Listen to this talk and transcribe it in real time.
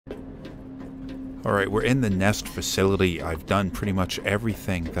Alright, we're in the Nest facility. I've done pretty much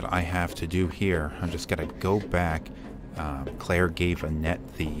everything that I have to do here. I'm just gonna go back. Claire gave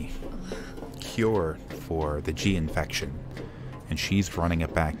Annette the cure for the G infection, and she's running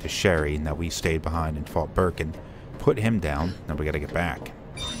it back to Sherry. Now we stayed behind and fought Burke and put him down. Now we gotta get back.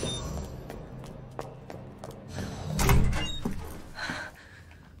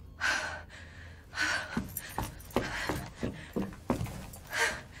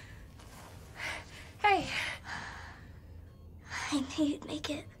 Hey. I knew you'd make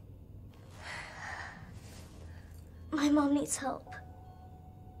it. My mom needs help.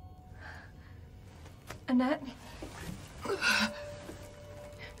 Annette?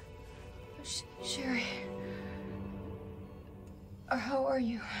 Sherry. How are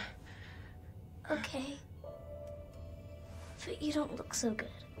you? Okay. But you don't look so good.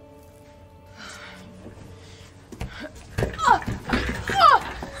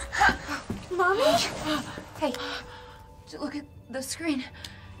 Mommy? Hey, look at the screen.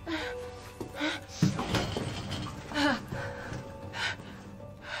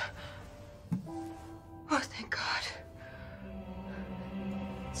 Oh, thank God.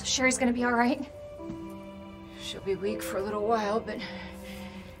 So Sherry's gonna be all right? She'll be weak for a little while, but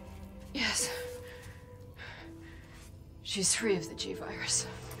yes. She's free of the G virus.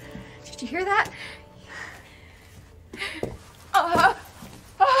 Did you hear that?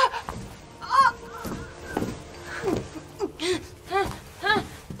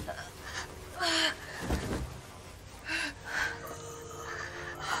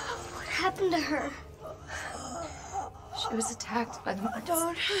 What happened to her? She was attacked by the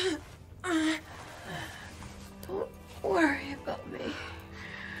monster. Don't worry about me.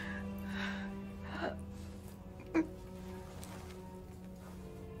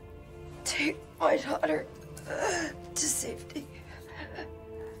 Take my daughter to safety.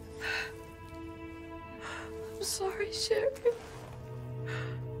 I'm sorry, Sherry.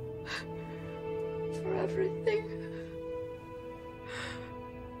 For everything.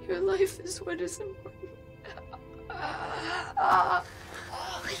 Your life is what is important.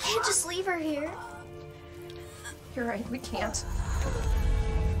 We can't just leave her here. You're right, we can't.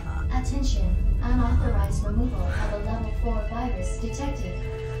 Attention, unauthorized removal of a level 4 virus detected.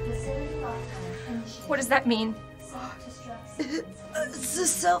 Facility lockdown initiated. What does that mean? Self-destruct sequence. It's a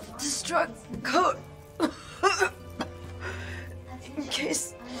self-destruct code. In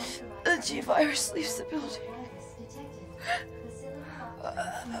case the G virus leaves the building. Virus detected. Facility lockdown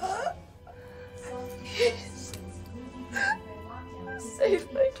initiated. Self-destruct sequence moving lockdown. Save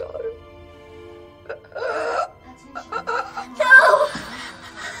my daughter. Attention. No!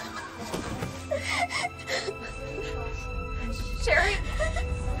 Sherry?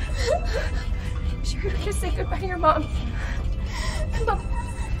 Sherry, please say goodbye to your mom. Mom,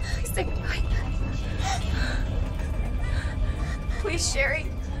 please say goodbye. Please, Sherry.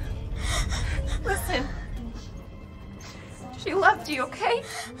 Listen. She loved you, okay?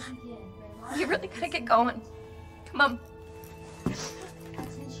 You really gotta get going. Come on.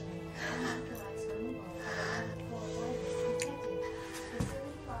 Attention, unauthorized removal of a level 4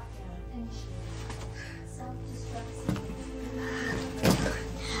 virus detected. Facility lockdown initiated. Self-destruct sequence.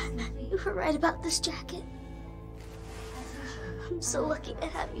 You were right about this jacket. I'm so lucky to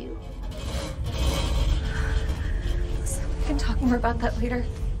have you. Listen, we can talk more about that later.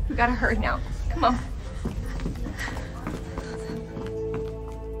 We gotta hurry now. Come on.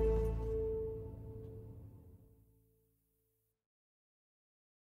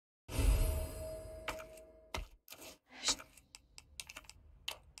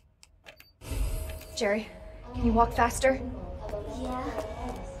 Jerry, can you walk faster? Yeah?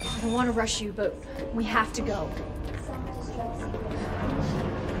 I don't want to rush you, but we have to go.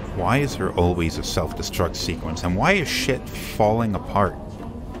 Why is there always a self-destruct sequence? And why is shit falling apart?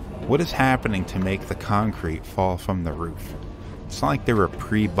 What is happening to make the concrete fall from the roof? It's not like there were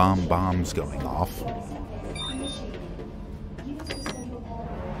pre-bomb bombs going off.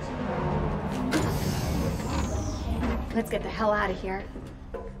 Let's get the hell out of here.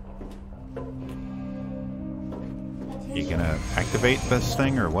 You gonna activate this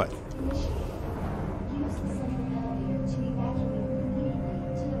thing or what?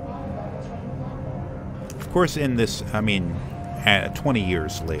 Of course, in this, I mean, 20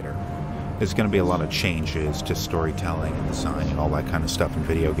 years later, there's going to be a lot of changes to storytelling and design and all that kind of stuff in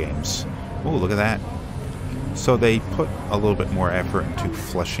video games. Oh, look at that. So they put a little bit more effort into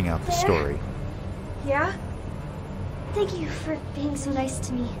fleshing out the story. Yeah? Thank you for being so nice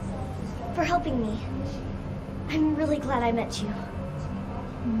to me. For helping me. I'm really glad I met you.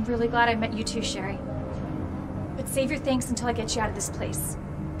 I'm really glad I met you too, Sherry. But save your thanks until I get you out of this place.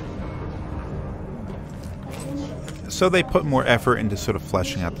 So they put more effort into sort of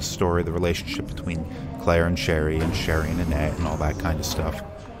fleshing out the story, the relationship between Claire and Sherry and Annette and all that kind of stuff.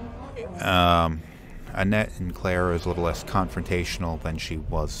 Annette and Claire is a little less confrontational than she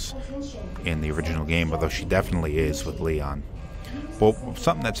was in the original game, although she definitely is with Leon. But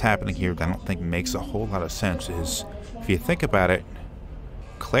something that's happening here that I don't think makes a whole lot of sense is, if you think about it,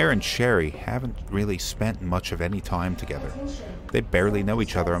 Claire and Sherry haven't really spent much of any time together. They barely know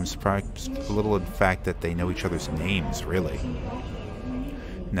each other. I'm surprised a little in the fact that they know each other's names, really.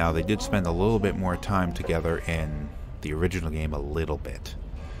 Now, they did spend a little bit more time together in the original game, a little bit.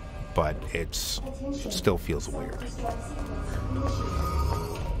 But it still feels weird.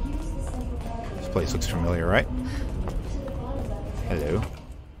 This place looks familiar, right? Hello.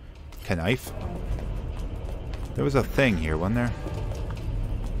 Knife. There was a thing here, wasn't there?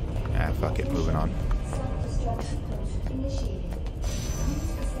 Ah, fuck it, moving on.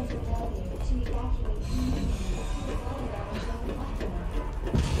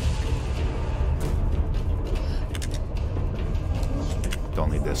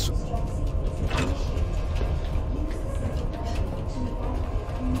 Don't need this.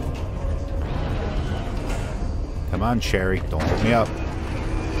 Come on, Sherry, don't hold me up.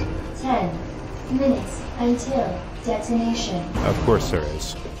 10 minutes until detonation. Of course there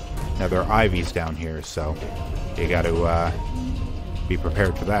is. Now there are Ivies down here, so you got to be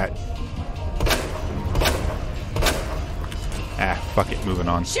prepared for that. Ah, fuck it, moving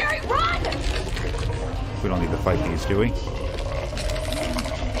on. Sherry, run! We don't need to fight these, do we?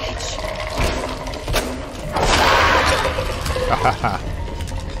 Ha ha.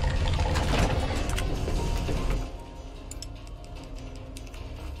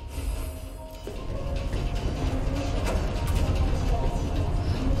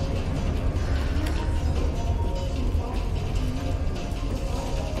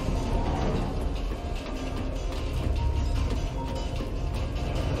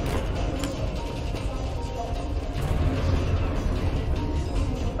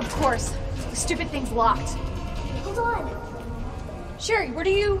 Of course. The stupid thing's locked. Hold on. Sherry, where do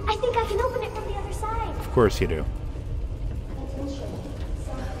you... I think I can open it from the other side. Of course you do.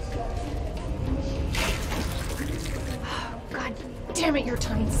 God damn it, your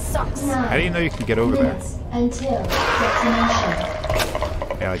timing sucks. How do you know you can get over there? Until detonation.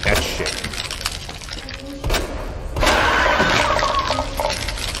 Yeah, like that shit.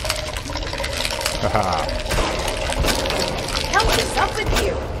 Haha. Hell is up with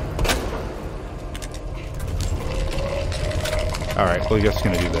you? Alright, we're just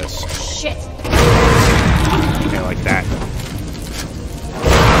gonna do this. Shit. Yeah, like that.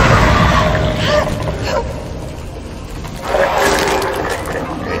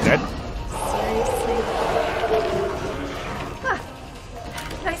 They dead? Seriously? Huh.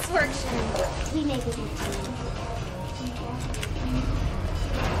 Nice work, Sherry. We make a good team.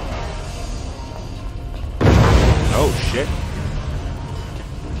 Oh, shit.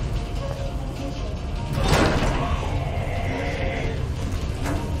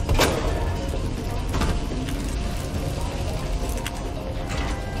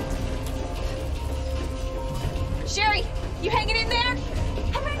 Sherry, you hanging in there?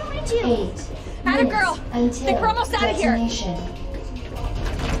 I'm right behind you. 8 Atta girl. minutes Think we're almost until outta here. detonation.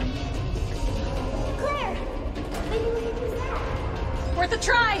 Claire, maybe we can use that. Worth a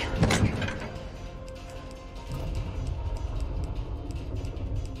try.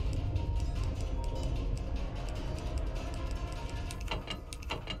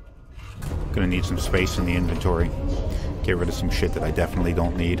 Gonna need some space in the inventory. Get rid of some shit that I definitely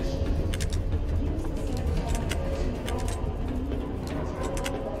don't need.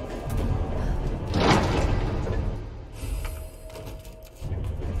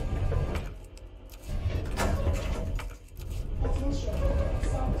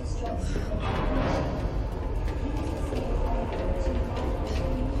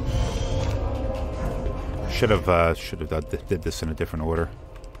 Should have did this in a different order.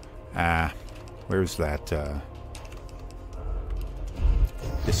 Where's that?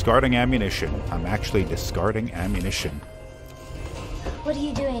 Discarding ammunition. I'm actually discarding ammunition. What are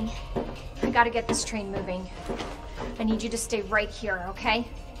you doing? I gotta get this train moving. I need you to stay right here, okay?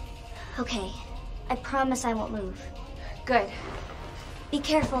 Okay. I promise I won't move. Good. Be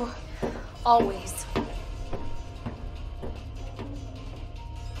careful. Always.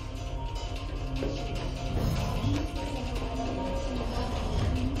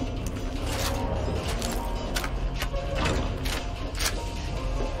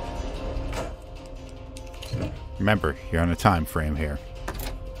 Remember, you're on a time frame here.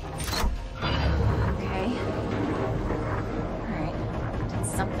 Okay. Alright. Did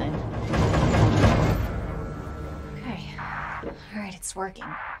something. Alright, it's working.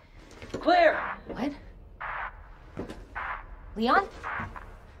 Claire! What? Leon?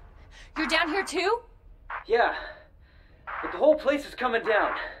 You're down here too? Yeah, but the whole place is coming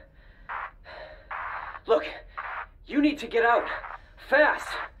down. Look, you need to get out. Fast!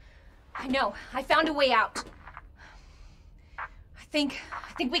 I know. I found a way out. I think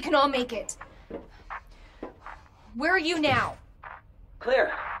we can all make it. Where are you now?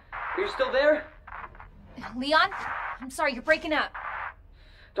 Claire, are you still there? Leon? I'm sorry, you're breaking up.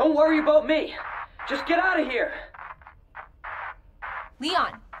 Don't worry about me. Just get out of here.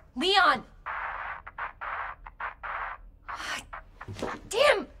 Leon! Leon!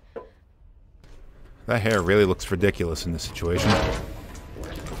 Damn! That hair really looks ridiculous in this situation.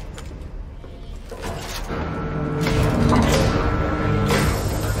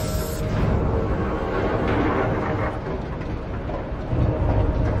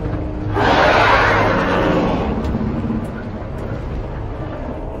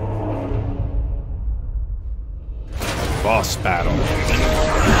 Boss battle.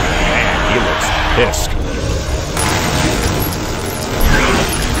 Man, he looks pissed.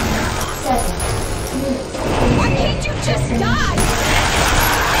 7 minutes. Why can't you just die?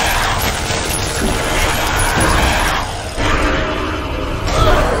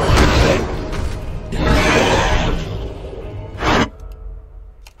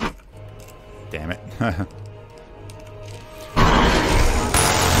 Damn it.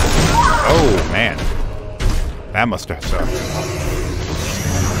 Oh, man. That must have sucked.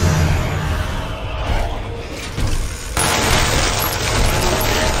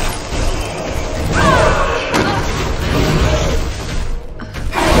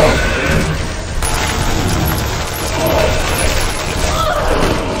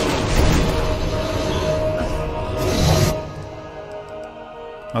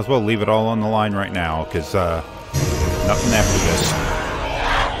 Might as well leave it all on the line right now, because nothing after this.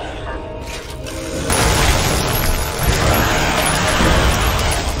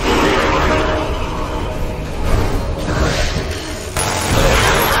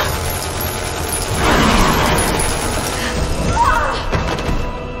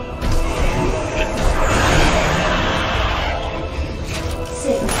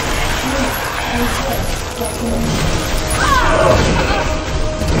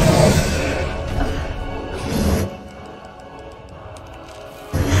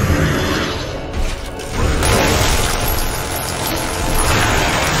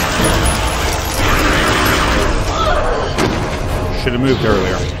 Should have moved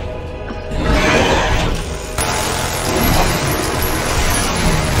earlier.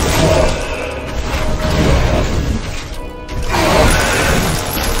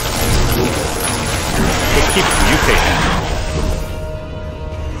 Just keeps mutating.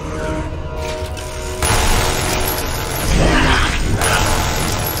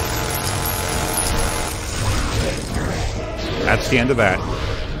 That's the end of that.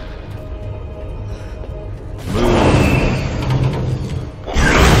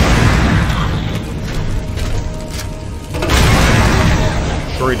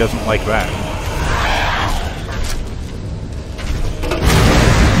 He doesn't like that.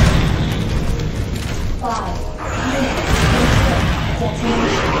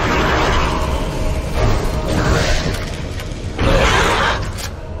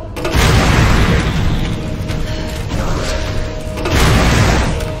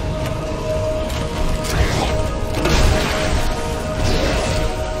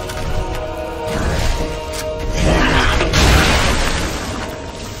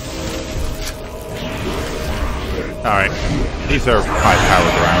 Alright, these are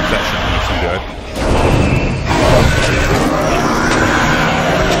high-powered rounds, that should do some good.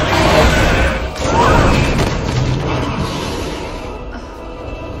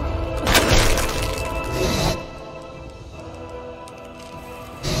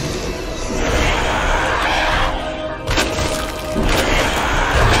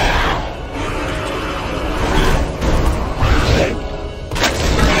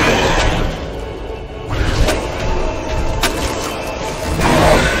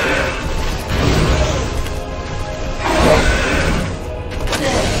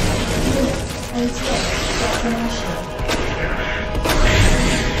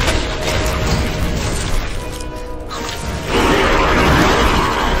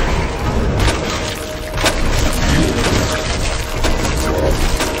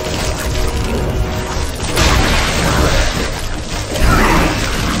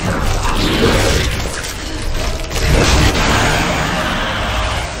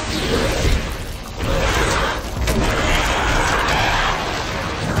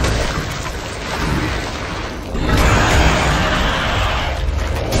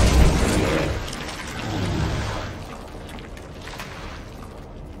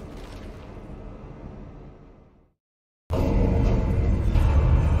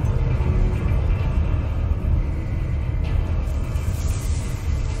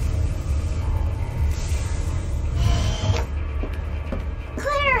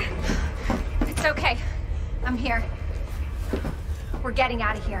 getting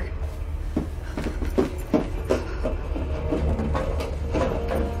out of here.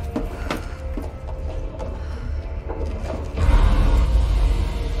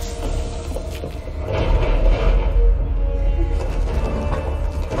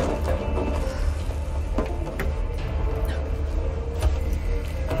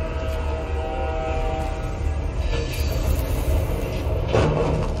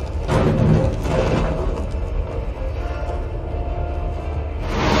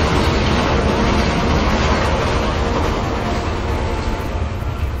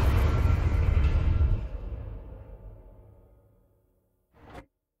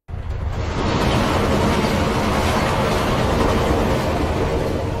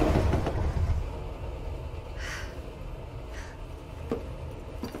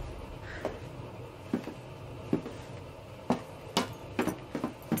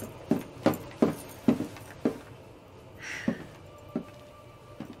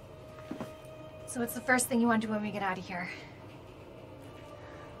 So what's the first thing you want to do when we get out of here?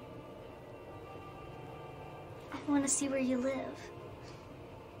 I want to see where you live.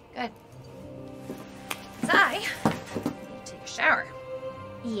 Good. 'Cause I take a shower.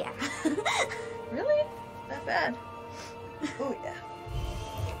 Yeah. Really? That bad? Oh, yeah.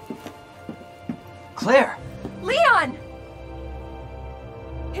 Claire! Leon!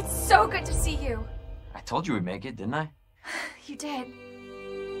 It's so good to see you. I told you we'd make it, didn't I? You did.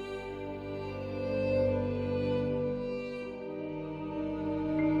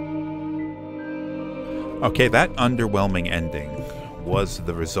 Okay, that underwhelming ending was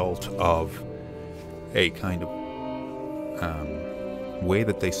the result of a kind of way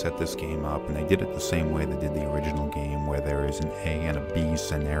that they set this game up, and they did it the same way they did the original game, where there is an A and a B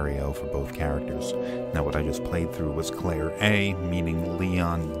scenario for both characters. Now, what I just played through was Claire A, meaning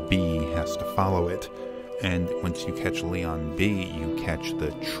Leon B has to follow it, and once you catch Leon B, you catch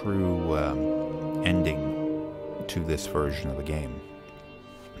the true ending to this version of the game.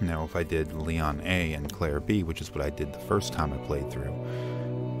 Now, if I did Leon A and Claire B, which is what I did the first time I played through,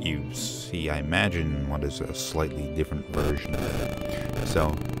 you see, I imagine, what is a slightly different version of it.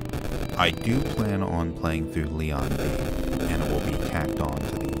 So, I do plan on playing through Leon B, and it will be tacked on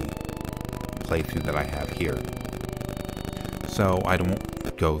to the playthrough that I have here. So, I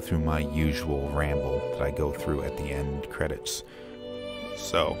don't go through my usual ramble that I go through at the end credits.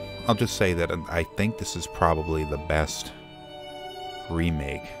 So, I'll just say that I think this is probably the best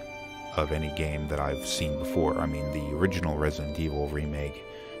remake of any game that I've seen before. I mean, the original Resident Evil remake,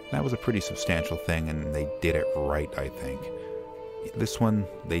 that was a pretty substantial thing, and they did it right, I think. This one,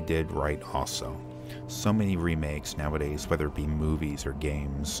 they did right also. So many remakes nowadays, whether it be movies or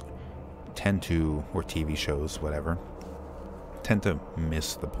games, tend to, or TV shows, whatever, tend to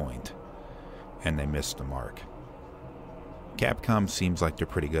miss the point, and they miss the mark. Capcom seems like they're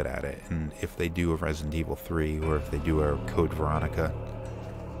pretty good at it, and if they do a Resident Evil 3, or if they do a Code Veronica,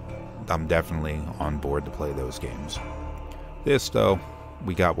 I'm definitely on board to play those games. This, though,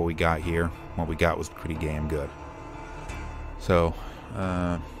 we got what we got here. What we got was pretty damn good. So,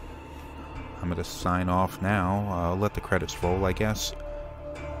 I'm going to sign off now. I'll let the credits roll, I guess.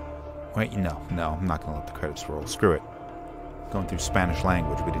 Wait, no, I'm not going to let the credits roll. Screw it. Going through Spanish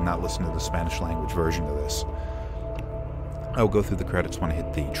language. We did not listen to the Spanish language version of this. I'll go through the credits when I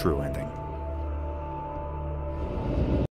hit the true ending.